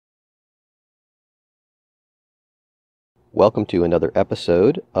Welcome to another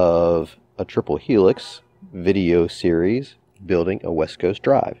episode of a Triple Helix video series, Building a West Coast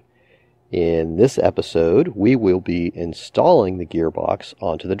Drive. In this episode, we will be installing the gearbox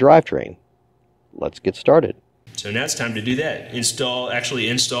onto the drivetrain. Let's get started. So now it's time to do that. Actually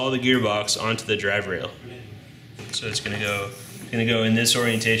install the gearbox onto the driverail. So it's gonna go in this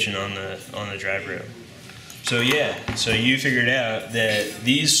orientation on the driverail. So you figured out that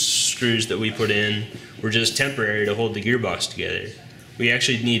these screws that we put in were just temporary to hold the gearbox together. We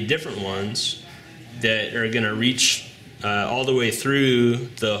actually need different ones that are going to reach all the way through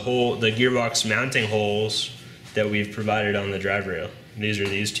the gearbox mounting holes that we've provided on the driverail. These are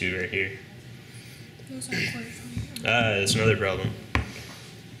these two right here. Those aren't quite funny. That's another problem.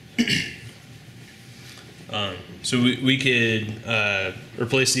 So we could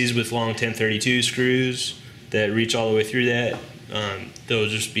replace these with long 1032 screws that reach all the way through that. They'll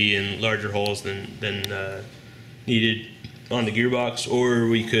just be in larger holes than needed on the gearbox, or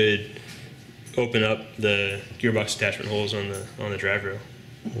we could open up the gearbox attachment holes on the driverail.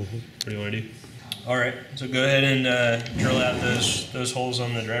 What do you want to do? All right, so go ahead and drill out those holes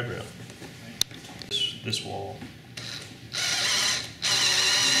on the driverail. This wall.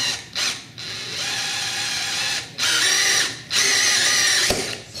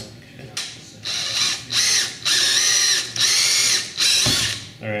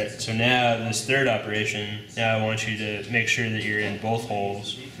 Alright, so now this third operation, now I want you to make sure that you're in both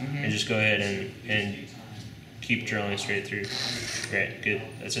holes and just go ahead and keep drilling straight through. Right, good,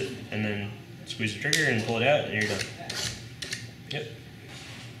 that's it. And then squeeze the trigger and pull it out and you're done. Yep.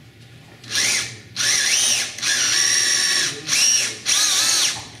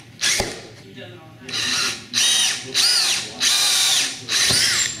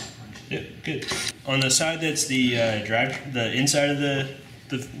 Yep, good. On the side that's the inside of the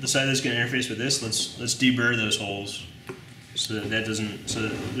side that's going to interface with this, let's deburr those holes so that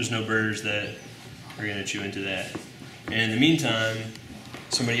there's no burrs that are going to chew into that. And in the meantime,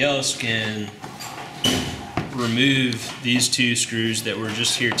 somebody else can remove these two screws that were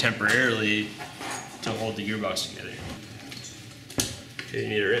just here temporarily to hold the gearbox together. Okay, you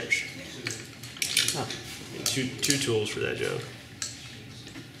need a wrench. Two tools for that job.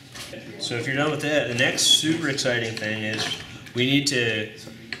 So if you're done with that, the next super exciting thing is we need to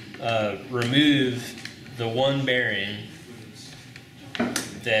remove the one bearing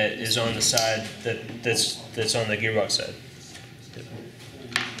that is on the side that's on the gearbox side.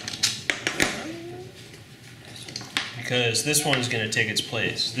 Because this one is going to take its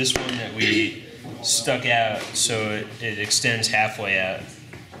place. This one that we stuck out so it extends halfway out,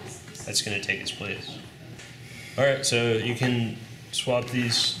 that's going to take its place. Alright, so you can swap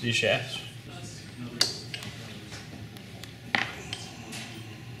these shafts.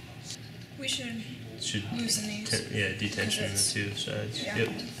 We should loosen these. Detension on the two sides. Yeah. Yep,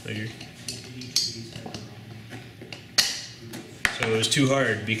 I agree. So it was too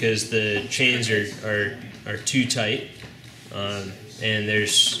hard because the chains are too tight, and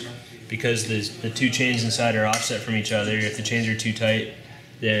because the two chains inside are offset from each other. If the chains are too tight,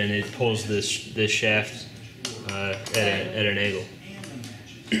 then it pulls this shaft at an angle.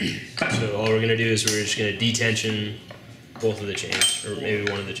 So all we're going to do is we're just going to detension both of the chains, or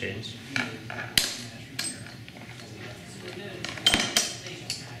maybe one of the chains.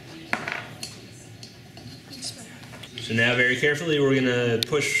 So now very carefully we're going to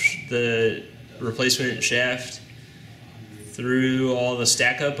push the replacement shaft through all the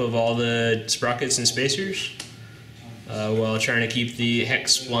stack up of all the sprockets and spacers while trying to keep the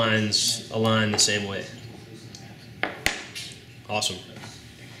hex splines aligned the same way. Awesome.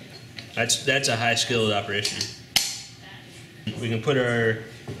 That's a high skilled operation. We can put our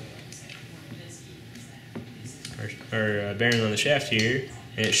bearing on the shaft here,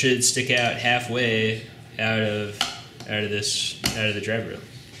 and it should stick out halfway out of the driverail,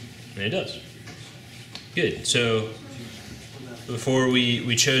 and it does. Good. So before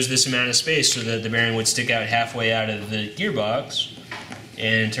we chose this amount of space so that the bearing would stick out halfway out of the gearbox,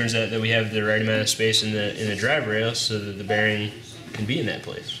 and it turns out that we have the right amount of space in the driverail so that the bearing can be in that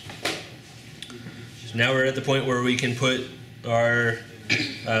place. So now we're at the point where we can put our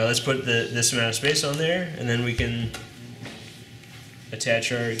let's put this amount of space on there, and then we can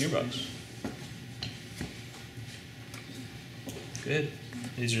attach our gearbox. Good.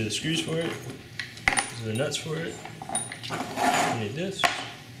 These are the screws for it. These are the nuts for it. We need this.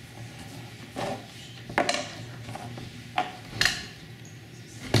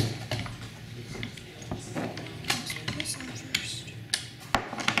 This one first.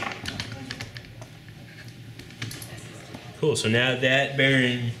 Cool, so now that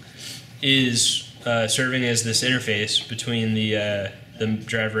bearing is serving as this interface between the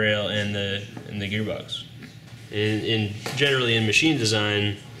drive rail and the gearbox. Generally in machine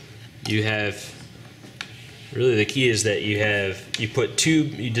design, you have really the key is that you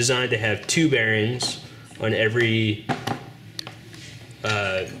design to have two bearings on every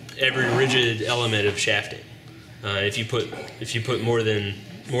rigid element of shafting. If you put more than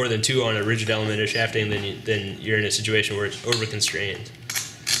two on a rigid element of shafting, then you're in a situation where it's over constrained.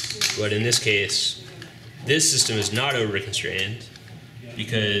 But in this case, this system is not over constrained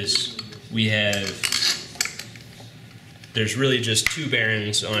because there's really just two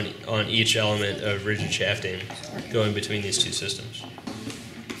bearings on each element of rigid shafting going between these two systems.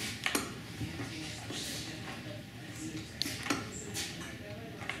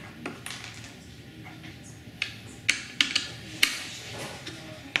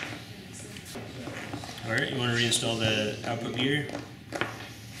 All right, you want to reinstall the output gear?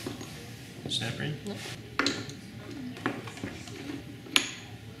 Snap ring? Nope.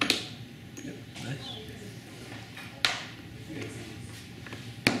 Yep, nice.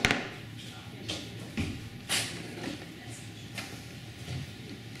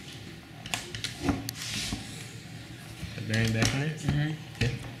 Got the bearing back in there? Mm-hmm.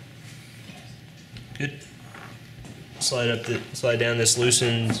 Okay. Good. Slide down this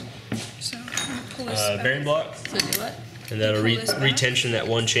loosened So pull this back. bearing block, So do what? and that'll Pull this back. retension that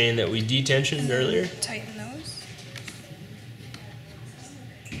one chain that we detensioned earlier. Tighten those.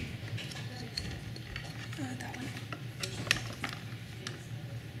 That one.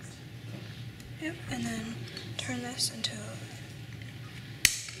 Yep, and then turn this into.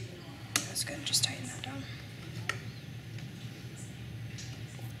 That's good. Just tighten that down.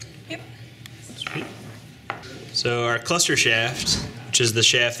 Yep. Sweet. So our cluster shaft, which is the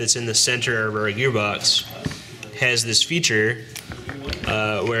shaft that's in the center of our gearbox, has this feature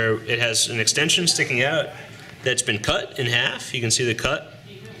where it has an extension sticking out that's been cut in half. You can see the cut.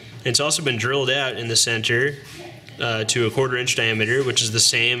 It's also been drilled out in the center to a 1/4 inch diameter, which is the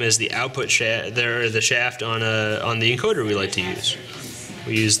same as the output shaft, the shaft on the encoder we like to use.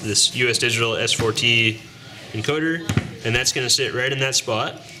 We use this US Digital S4T encoder, and that's going to sit right in that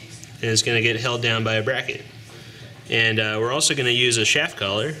spot, and it's going to get held down by a bracket. And we're also going to use a shaft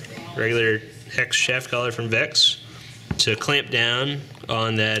collar, regular hex shaft collar from Vex, to clamp down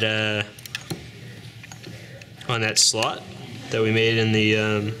on that slot that we made in the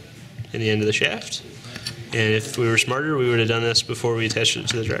end of the shaft. And if we were smarter, we would have done this before we attached it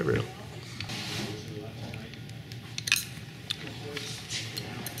to the drive rail.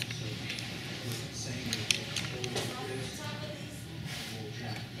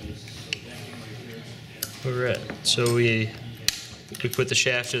 All right, so we put the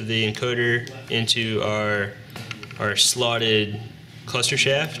shaft of the encoder into our slotted cluster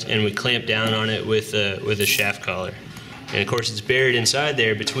shaft, and we clamp down on it with a shaft collar. And of course, it's buried inside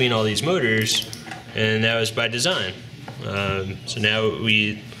there between all these motors, and that was by design. So now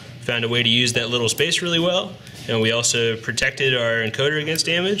we found a way to use that little space really well, and we also protected our encoder against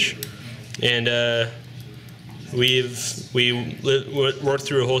damage. And we worked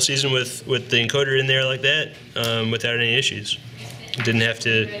through a whole season with the encoder in there like that without any issues. Didn't have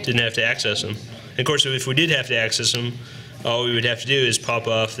to access them. And of course, if we did have to access them, all we would have to do is pop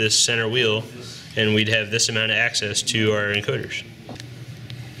off this center wheel, and we'd have this amount of access to our encoders.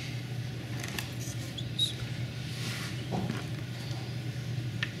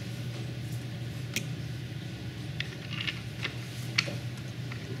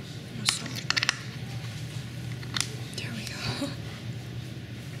 There we go.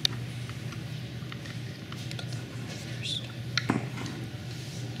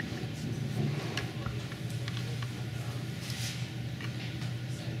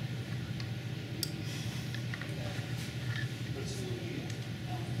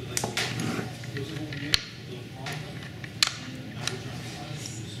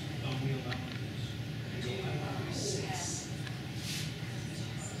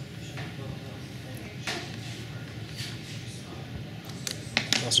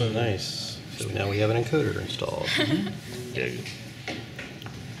 Also Nice. So now we have an encoder installed. Yeah, you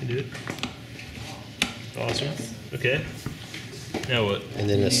do it. Awesome. Okay. Now what? And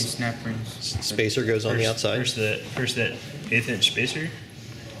then You need this snap rings. spacer goes on the outside. First that 1/8 inch spacer.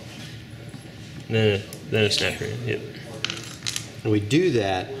 Then a snap ring. Yep. And we do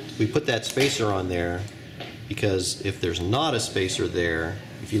that, we put that spacer on there because if there's not a spacer there,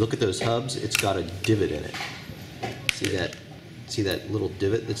 if you look at those hubs, it's got a divot in it. See that little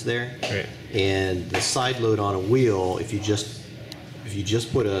divot that's there? Right. And the side load on a wheel, if you just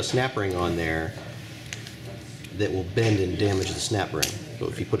put a snap ring on there, that will bend and damage the snap ring. So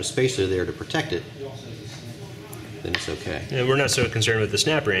if you put a spacer there to protect it, then it's okay. Yeah, we're not so concerned with the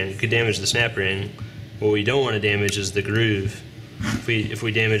snap ring. It could damage the snap ring. What we don't want to damage is the groove. If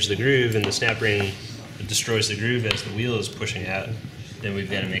we damage the groove and the snap ring destroys the groove as the wheel is pushing out, then we've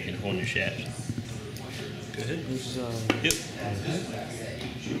got to make a whole new shaft. Go ahead. Yep.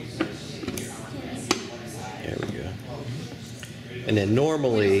 There we go. And then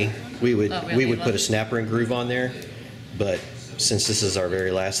normally we would put a snap ring groove on there, but since this is our very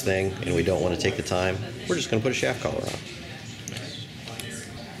last thing and we don't want to take the time, we're just going to put a shaft collar on.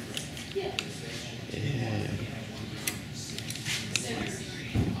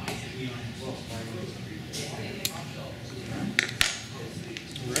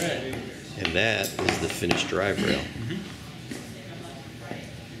 And that is the finished drive rail.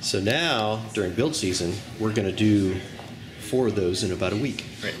 So now, during build season, we're going to do 4 of those in about a week.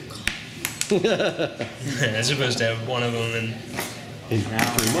 Right. As opposed to have one of them in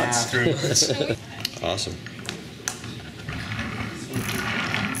 3 months. 3 months. Awesome.